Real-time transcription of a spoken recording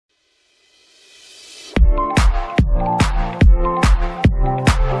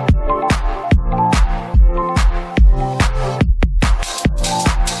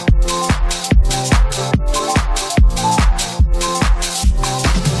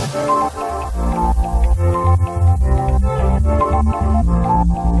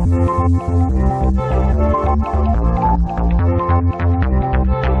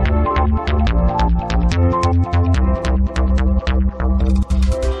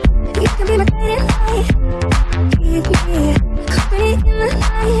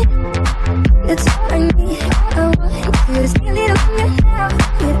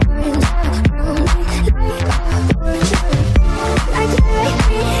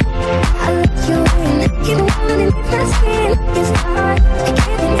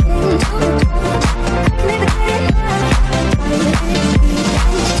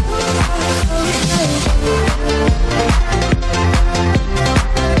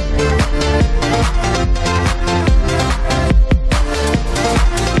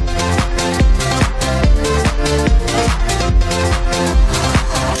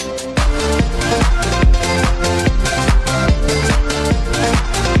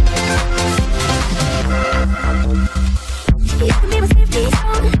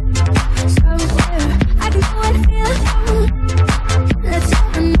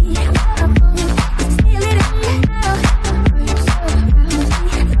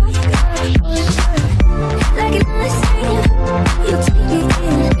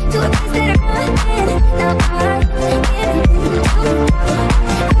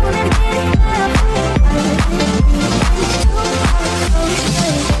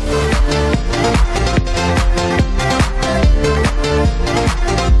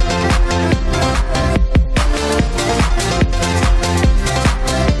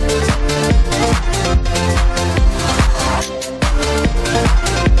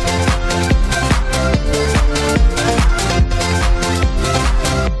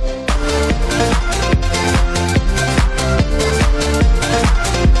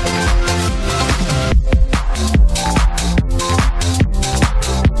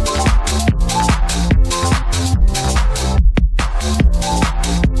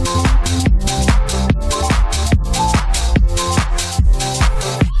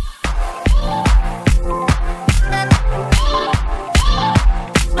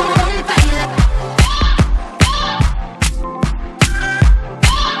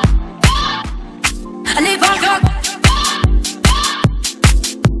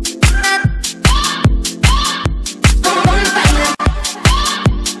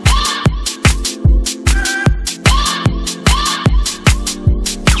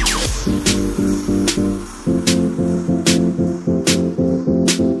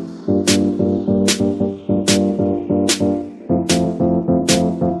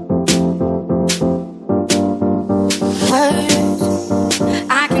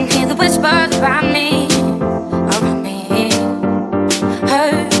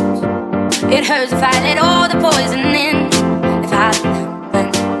It hurts if I let all the poison in. If I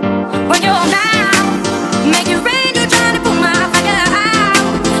when you're now, make it rain, you're trying to put my fire out.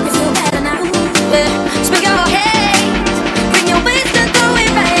 You feel better now, yeah. Spill your hate, bring your wisdom, throw it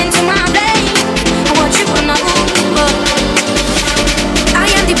right into my veins. I want you to know,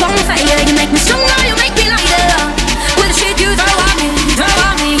 I am the bonfire. You make me stronger, you make me lighter. With the shit you throw at me, throw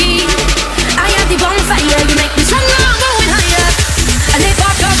at me. I am the bonfire. You make me stronger, I'm going higher. I live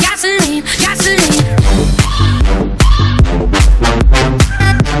off your gasoline, gasoline.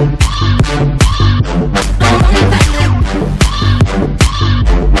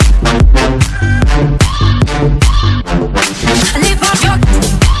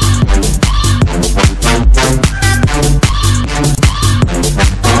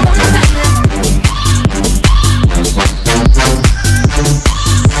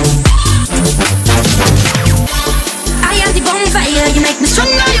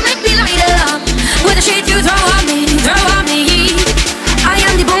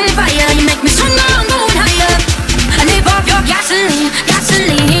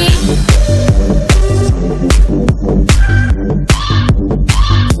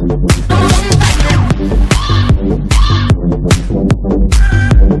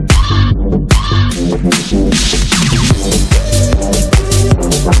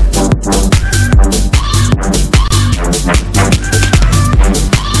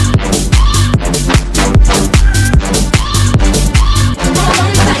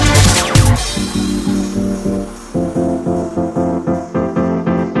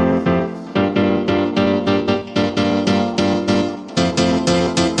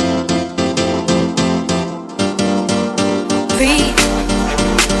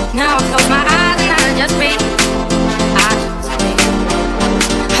 Now I close my eyes and I just breathe. I just breathe.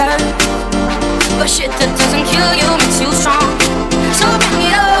 Hurt, but shit that doesn't kill you makes you strong. So bring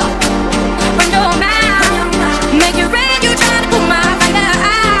it up, run your mouth, make it rain. You try to put my fire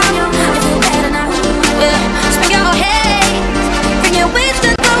out. You feel better now, yeah. Spin your head, bring your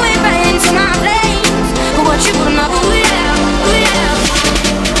wisdom, throw it right into my flames. But what you wanna know, yeah,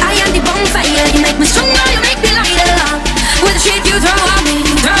 yeah. I am the bonfire. You make me stronger, you make me lighter. With the shit you throw at me,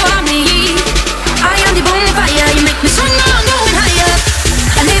 throw at me. I am the bonfire, you make me stronger, I'm going higher.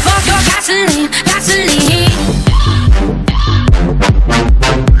 I live off your gasoline, gasoline.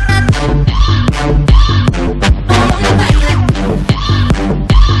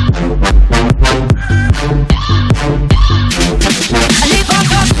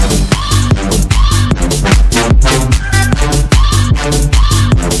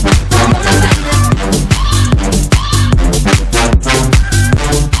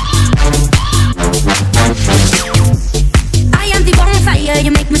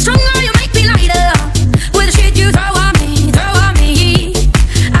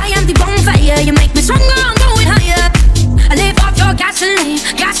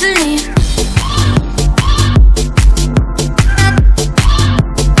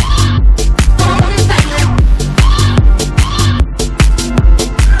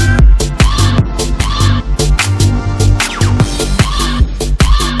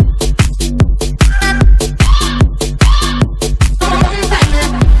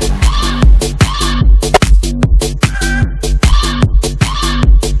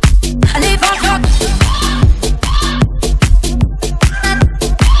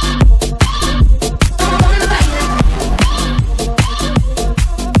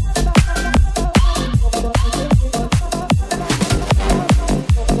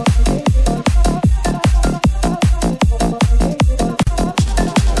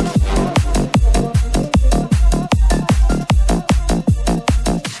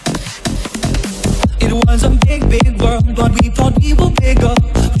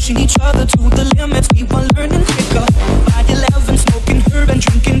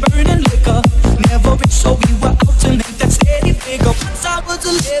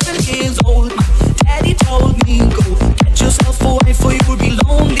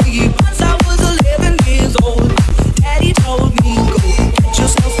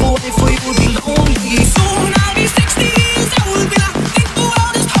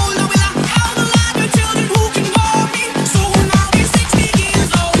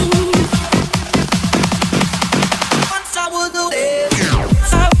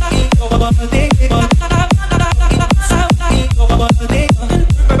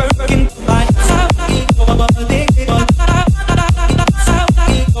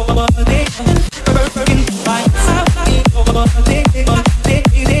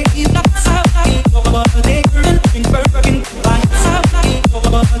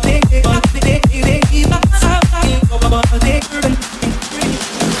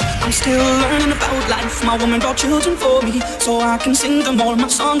 woman brought children for me, so I can sing them all my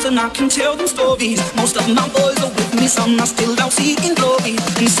songs and I can tell them stories. Most of my boys are with me, some are still out seeking glory,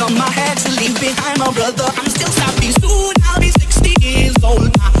 and some I had to leave behind. My brother, I'm still happy. Soon I'll be 60 years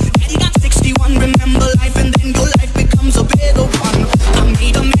old. My daddy got 61. Remember life, and then your life becomes a better one. I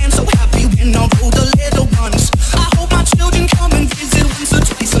made a man so happy when I wrote the little ones. I hope my children come and visit once or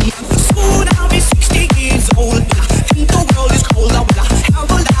twice a month. Soon I'll be 60 years old. And the world is cold. I will have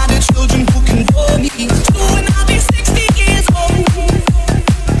a lot of children who can love me. Soon I'll be 60 years old.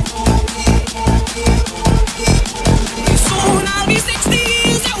 Soon I'll be 60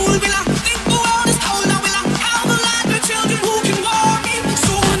 years old. Will I think the world is cold? I will have a lot of children who can love me.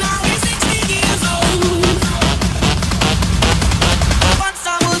 Soon I'll be 60 years old. Once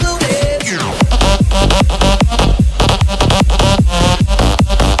I was away.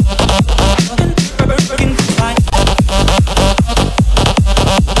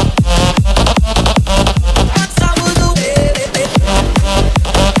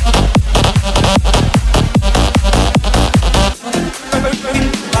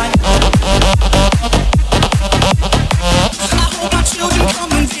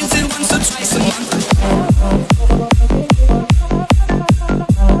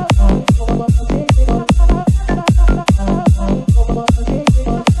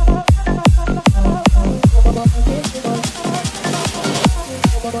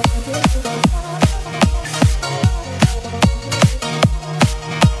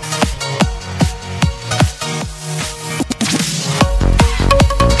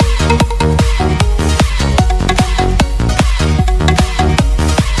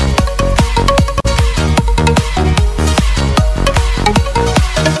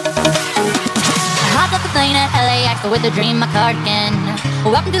 With a dream, my cardigan.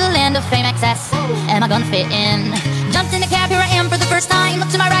 Welcome to the land of fame excess. Am I gonna fit in? Jumped in a cab, here I am for the first time. Look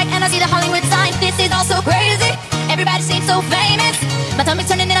to my right and I see the Hollywood sign. This is all so crazy. Everybody seems so famous. My tummy's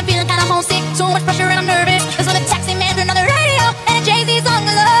turning and I'm feeling kinda homesick. So much pressure and I'm nervous. There's when the taxi man turned on the radio, and a Jay-Z song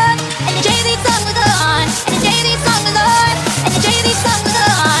was on. And the Jay-Z song was on. And the Jay-Z song was on. And the Jay-Z song was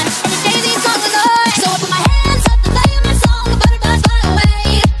on. And the Jay-Z song was on. So I put my hands up to play my song. The butterflies fly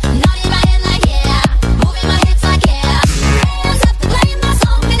away. Nodding my head like yeah. Moving my hips like yeah. Hands up to play my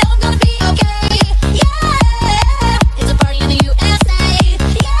song. They know I'm gonna be okay. Yeah. It's a party in the USA.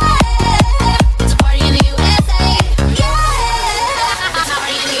 Yeah. It's a party in the USA. Yeah. It's a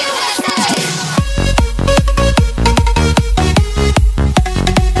party in the USA.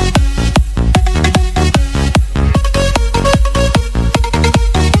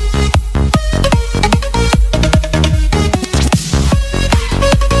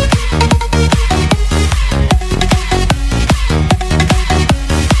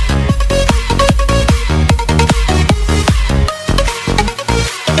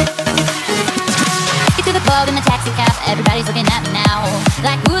 Get to the club in the taxi cab, everybody's looking at me now.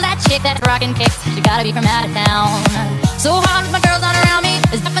 Like, who's that chick that's rockin' kicks? She gotta be from out of town. So hard with my girls all around me.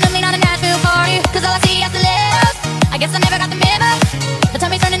 It's definitely not a Nashville party, cause all I see is the live. I guess I never got the memo. The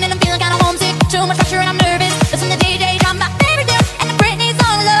tummy's turning and I'm feeling kinda homesick. Too much pressure and I'm nervous. Listen to DJ drop my favorite tune, and the Britney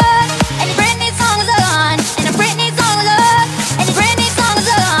song was on. And the Britney song was on. And the Britney song was on. And the Britney song was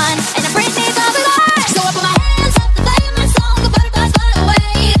on. And the Britney song was on. So I put my hands up to play my song. The butterflies fly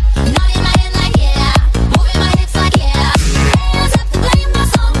away. Nodding my head like yeah. Moving my hips like yeah. Hands up to play my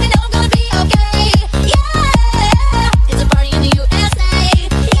song. They know I'm gonna be okay. Yeah. It's a party in the USA.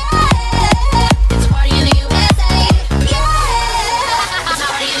 Yeah. It's a party in the USA. Yeah.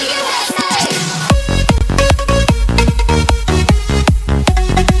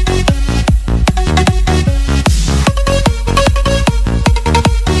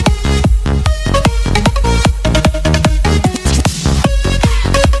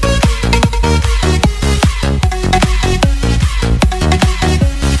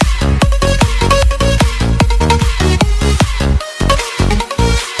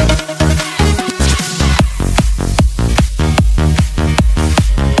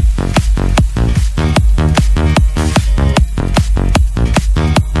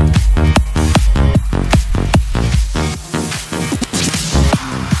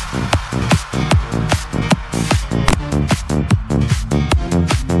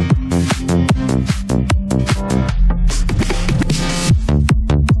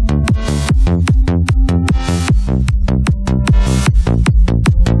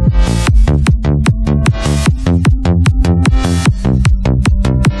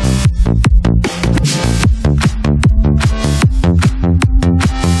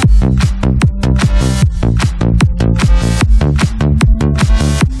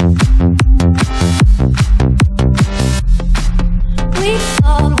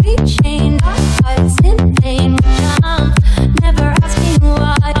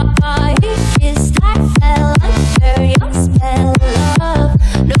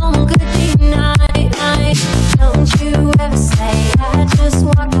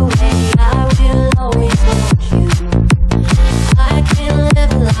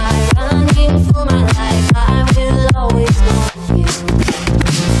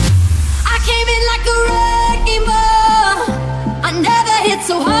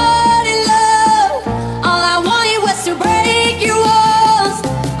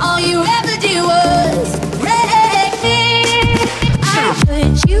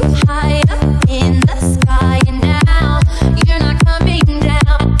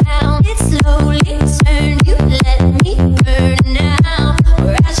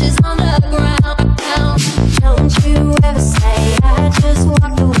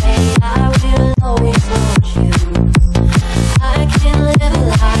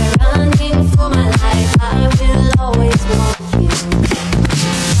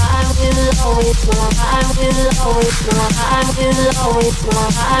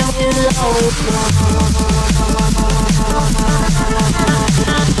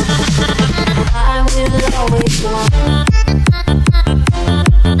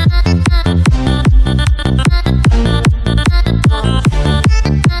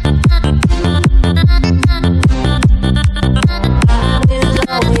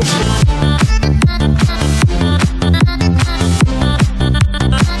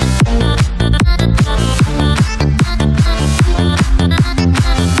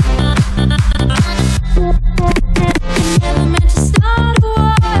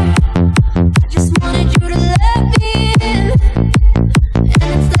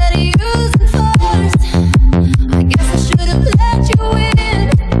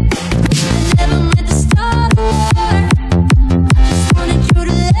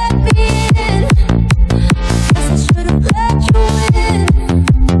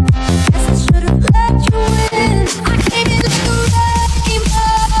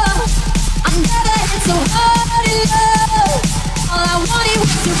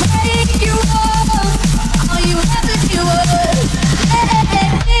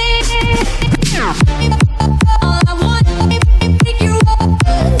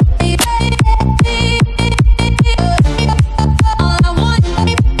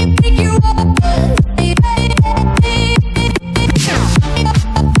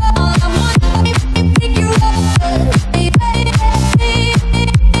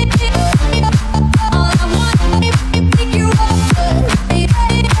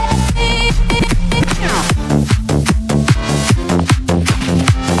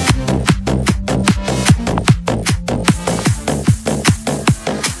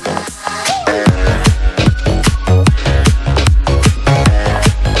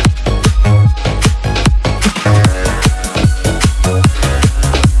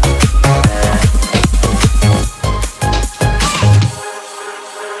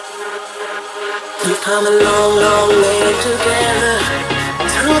 come a long, long way together.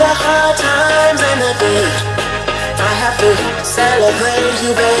 Through the hard times and the good, I have to celebrate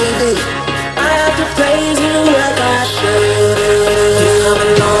you, baby. I have to praise you like I should. We've come a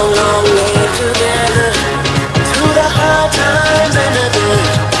long, long way together. Through the hard times and the good,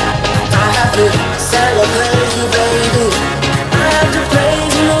 I have to celebrate you, baby. I have to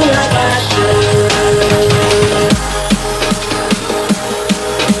praise you like I should.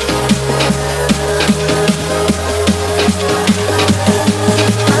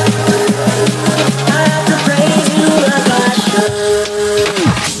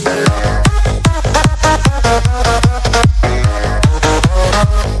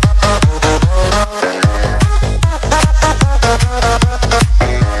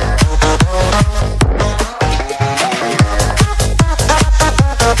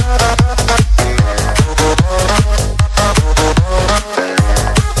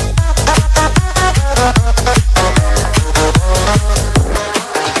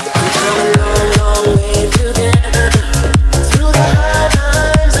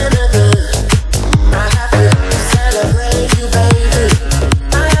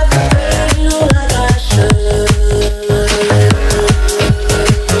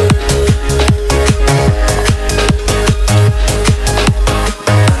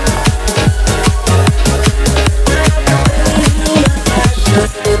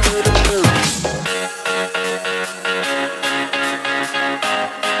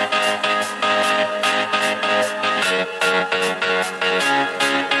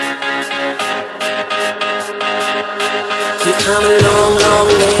 We've come a long, long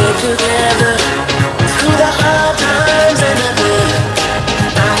way together. Through the hard times and the good,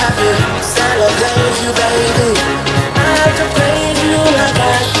 I have to celebrate you, baby. I have to praise you like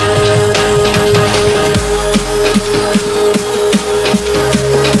I should.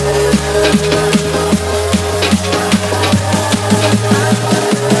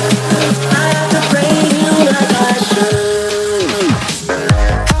 I have to praise you like I should.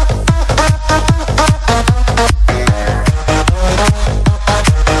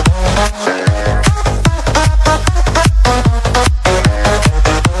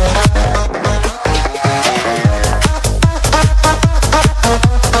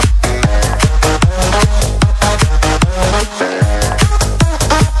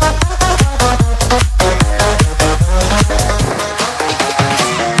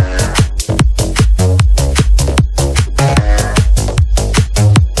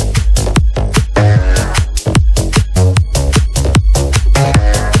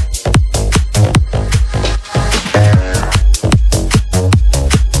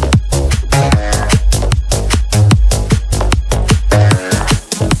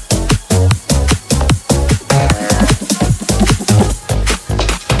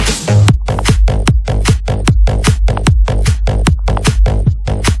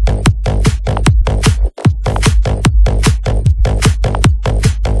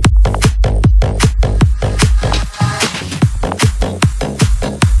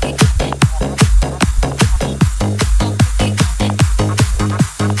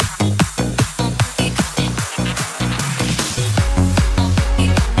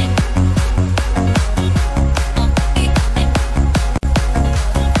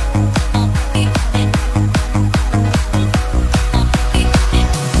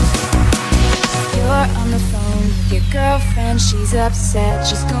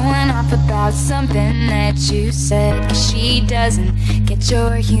 going off about something that you said, 'cause she doesn't get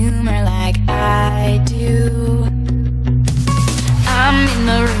your humor like I do. I'm in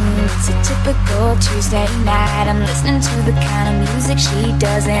the room, it's a typical Tuesday night. I'm listening to the kind of music she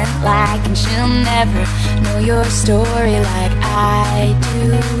doesn't like, and she'll never know your story like I do.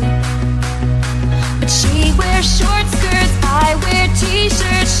 But she wears short skirts, I wear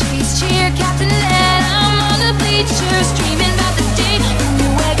t-shirts. She's cheer captain and I'm on the bleachers, dreaming about the day when you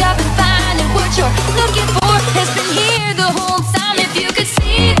wake up and find that what you're looking for has been here the whole time. If you could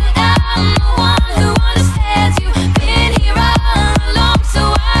see that I'm the one who understands you, been here all along, so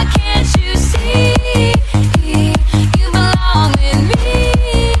why can't you see you belong with me?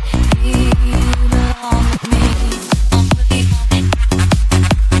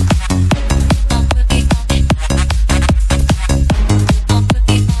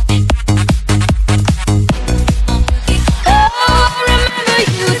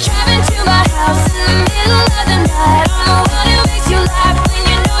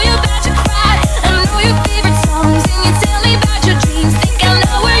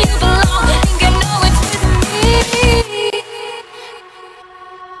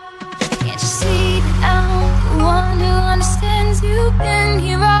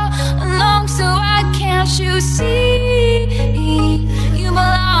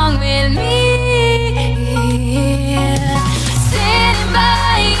 belong with me.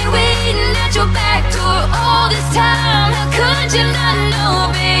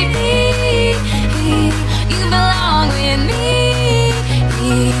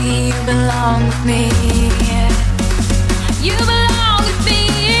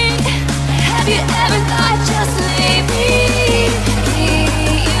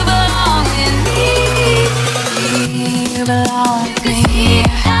 You belong with me.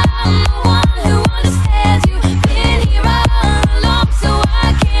 I'm the one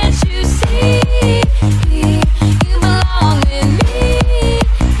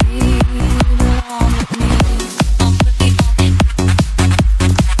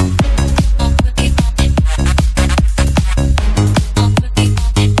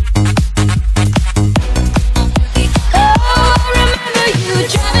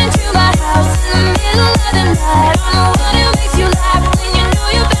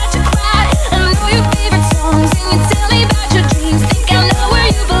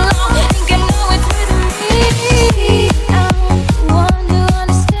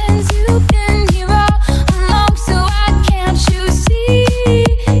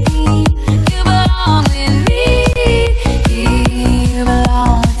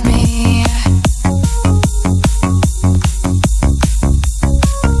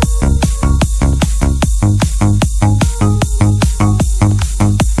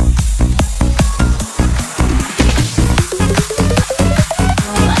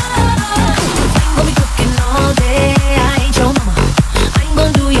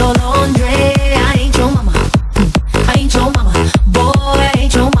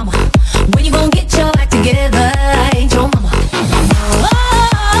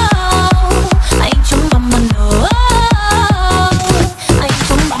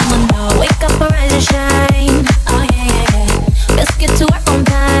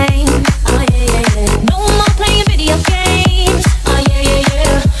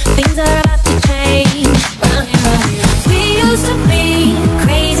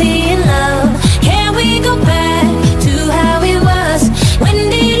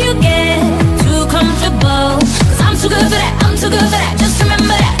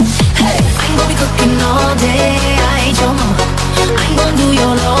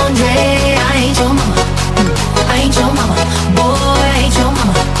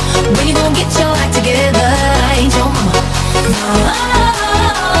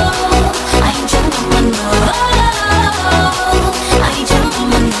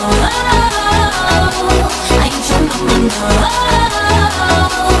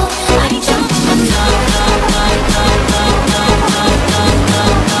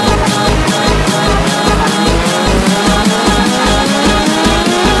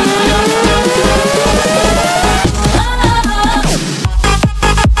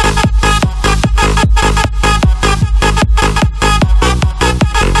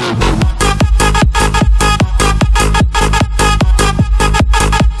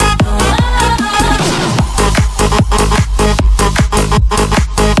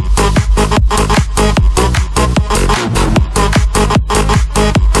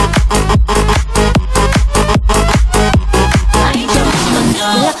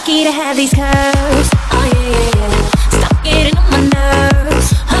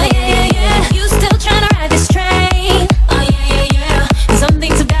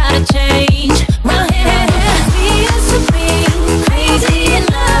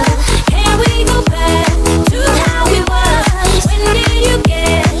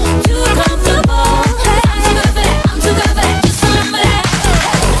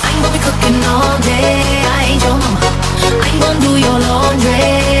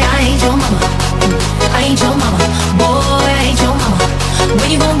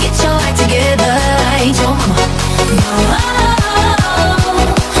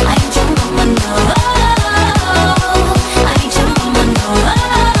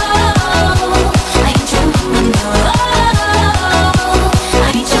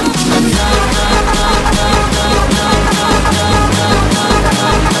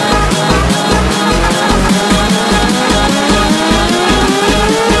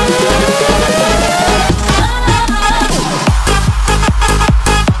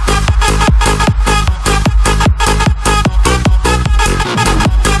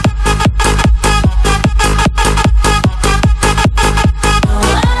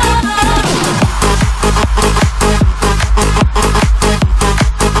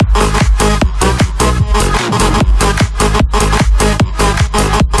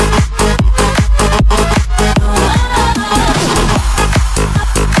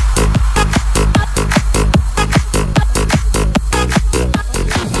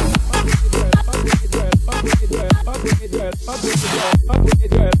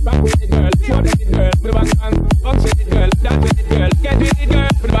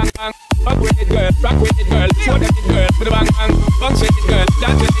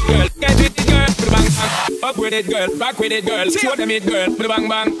it, girl. Back with it, girl. Show them it, girl. With a bang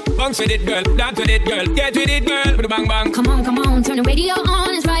bang. Bounce with it, girl. Dance with it, girl. Get with it, girl. With a bang bang. Come on, turn the radio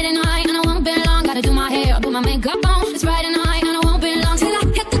on. It's Friday night and I won't be long. Gotta do my hair, put my makeup on. It's Friday night and I won't be long till I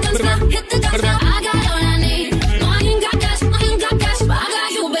hit the dance floor, hit the dance floor. I got all I need. No, I ain't got cash, but I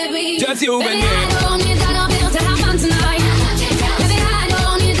got you, baby. Just you and me. I don't need dollar bills to have fun tonight. Baby, I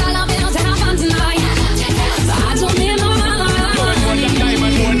don't need dollar bills to have fun tonight. So I don't need no money. More than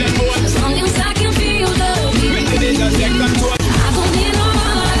diamond, more than gold. As long as I can feel the beat. Make the day just take control. I don't need no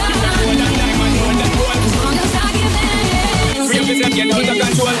money. More than diamond, more than gold. As long as I can dance. Free yourself, get out of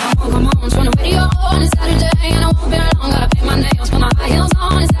control. Come on, turn the radio on. It's Saturday and I won't be long. Gotta paint my nails, put my high heels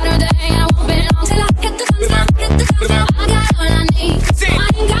on. It's Saturday and I won't be long till I hit the dance floor, hit the dance floor. I got all I need. I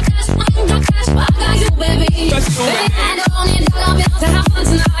ain't got cash, but I got you, baby. Baby, I don't need dollar bills to have fun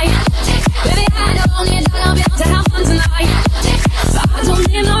tonight. Baby, I don't need dollar bills to have fun tonight. So I don't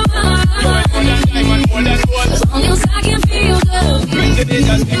need no money. More than diamond, more than gold. As long as I can feel the beat. Make the day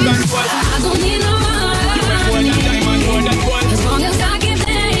just take control. I don't need no money. More than diamond, more than gold. As long as I can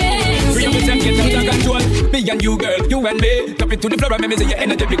dance. Free yourself, get out of control. Me and you, girl, you and me. Tap it to the floor and make me say your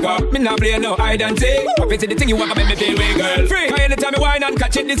energy pick up. Me not play no hide and seek. Pop it to the thing you want to make me feel way, girl. Free. Anytime you whine and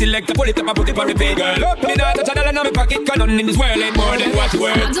catch it, this select, pull it up and put it on repeat, girl. Me not touch a dollar in my pocket, 'cause nothing in this world ain't more than what you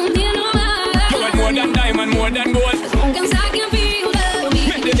worth. I don't need no money. You want more than diamond, more than gold. As long as I can feel the beat.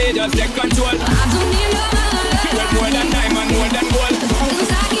 Make the day just take control. I don't need no money. You want more than diamond, more than gold. As long as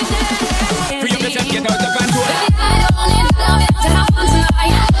I can dance. Free up yourself, get out of control. Baby, I don't need dollar bills to have fun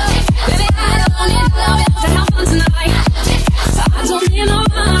tonight. Baby, I don't need dollar bills to have fun tonight. So I don't need no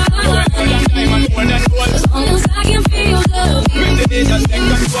money. You want more than diamond, more than gold. As long as I can feel the beat. Make the day just take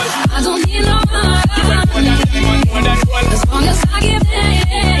control. I don't need no money. You want more than diamond, more than gold. As long as I can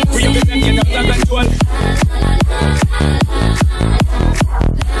dance. Free up yourself, get out of control.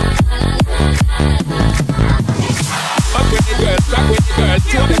 Up with it, girl. Rock with it, girl.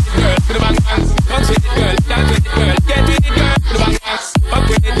 Show them it, girl. To the bang bang. Bounce with it, girl. Dance with it, girl. Get with it, girl. To the bang bang. Up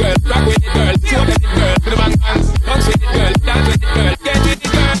with it, girl. Rock with it, girl. Show them it, girl. To the bang bang. Bounce with it, girl. Dance with it, girl. Get with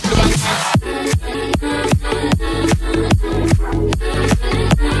it, girl. To the bang bang.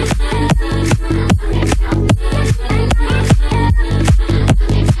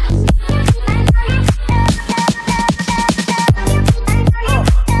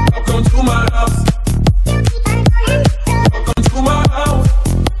 Welcome to my house. Welcome to my house.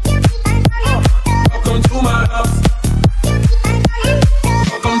 Welcome to my house.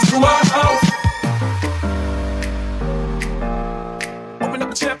 Welcome to my house. Open up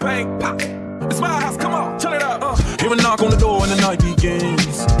the champagne, pop. It's my house, come on, turn it up. Hear a knock on the door and the night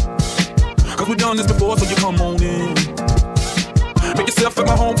begins. 'Cause we've done this before, so you come on in. Make yourself at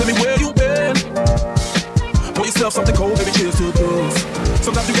my home, tell me where you been. Pour yourself something cold, baby, cheers to this.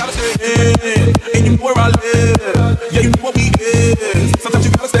 Sometimes you gotta stay in, and you know where I live. Yeah, you know what we is. Sometimes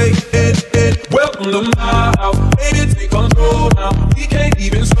you gotta stay in. Welcome to my house, baby, take control now. We can't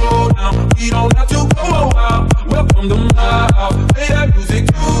even slow down, we don't have to go out. Welcome to my house, play that music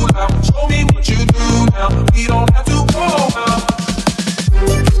too loud. Show me what you do now, we don't have to go out.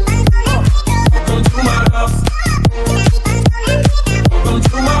 Welcome to my house. Welcome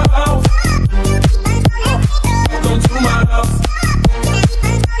to my house. Welcome to my house.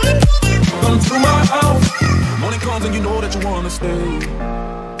 Welcome to my house. Morning comes and you know that you wanna stay.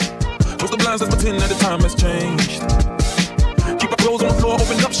 Close the blinds, let's pretend that the time has changed. Keep our clothes on the floor,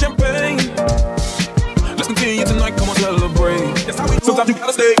 open up champagne. Let's continue tonight, come on, celebrate. That's how we do. Sometimes you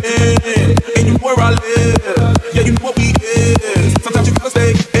gotta stay in, and you know where I live. Yeah, you know what we is. Sometimes you gotta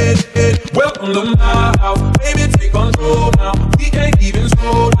stay in. Welcome to my house, baby, take control now. We can't even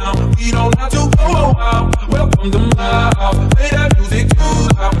slow down, we don't have to go out. Welcome to my house, play that music too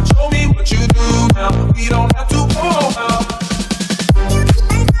loud. Show me what you do now, we don't have to go out.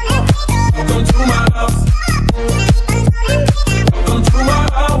 Welcome to my house. Welcome to my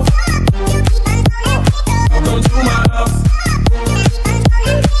house. Welcome to my house.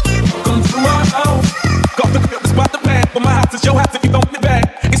 Welcome to my house. Got the crib, the spot, the plan, but my house is your house if you don't get back.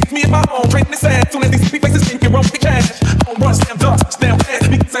 It's me and my home, trading the sand. Soon as these sweet faces think you're wrong with the cash. Home run, slam dunk, touchdown pass.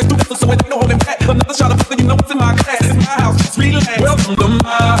 We can say stupid, so it ain't no holding back. Another shot of something, you know what's in my glass. It's my house, just relax. Welcome to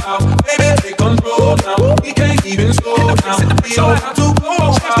my house, baby, take control now. We can't even slow down, we don't have to go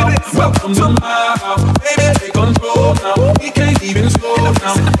out. Welcome to my house, baby, take control now. We can't even slow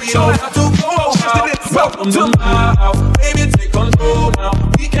down, we don't have to go out. Welcome to my house, baby, take control now.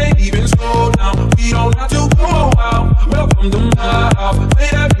 We can't even slow down, we don't have to go out. Welcome to my house, play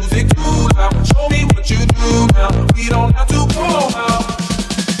that music too loud. Show me what you do now, we don't have to go out.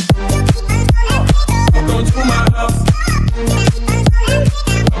 Welcome to my house.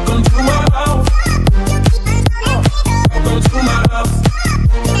 Welcome to my house.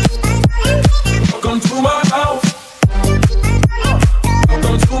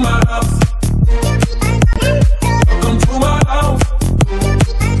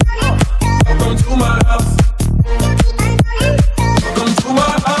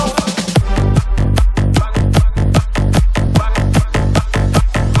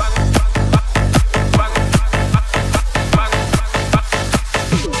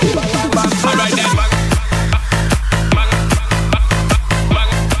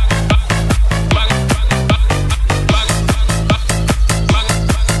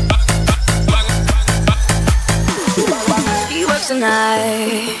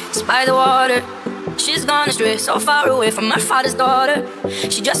 water. She's gone astray, so far away from her father's daughter.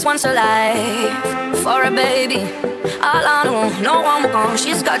 She just wants a life for a baby. All on her own, no one will come.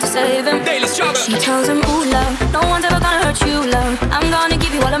 She's got to save him. Daily struggle. She tells him, ooh, love, no one's ever gonna hurt you, love. I'm gonna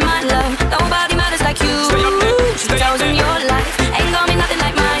give you all of my love. Nobody matters like you. Stay up there. She tells him, your life ain't gonna be nothing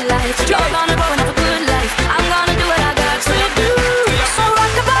like my life. You're gonna grow and have a good life. I'm gonna do what I got to do. So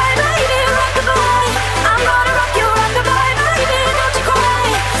rock-a-bye, baby, rock-a-bye. I'm gonna rock you, rock-a-bye, baby, don't you cry.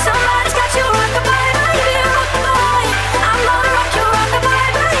 Somebody's got you, rock-a-bye, baby, rock-a-bye. I'm gonna rock you, rock-a-bye,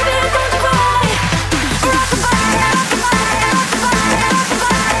 baby, don't you cry. Rock-a-bye, rock-a-bye, rock-a-bye, rock-a-bye,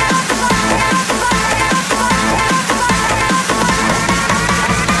 rock-a-bye.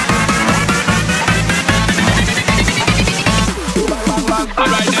 All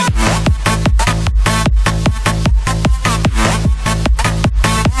right then.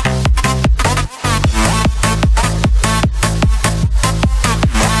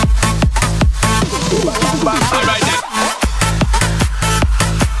 All right then.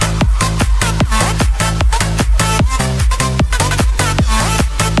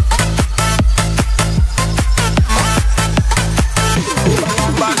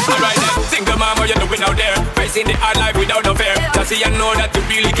 Alright then, single mama, you're doing out there, facing the hard life without no fear. Just see and know that you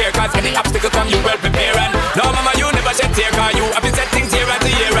really care, cause any obstacle come, you well prepare. And no mama, you never shed tear, cause you have been set things year after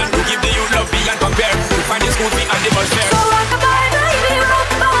year. And to give the youth love beyond compare, to find the school fee and the bus fare.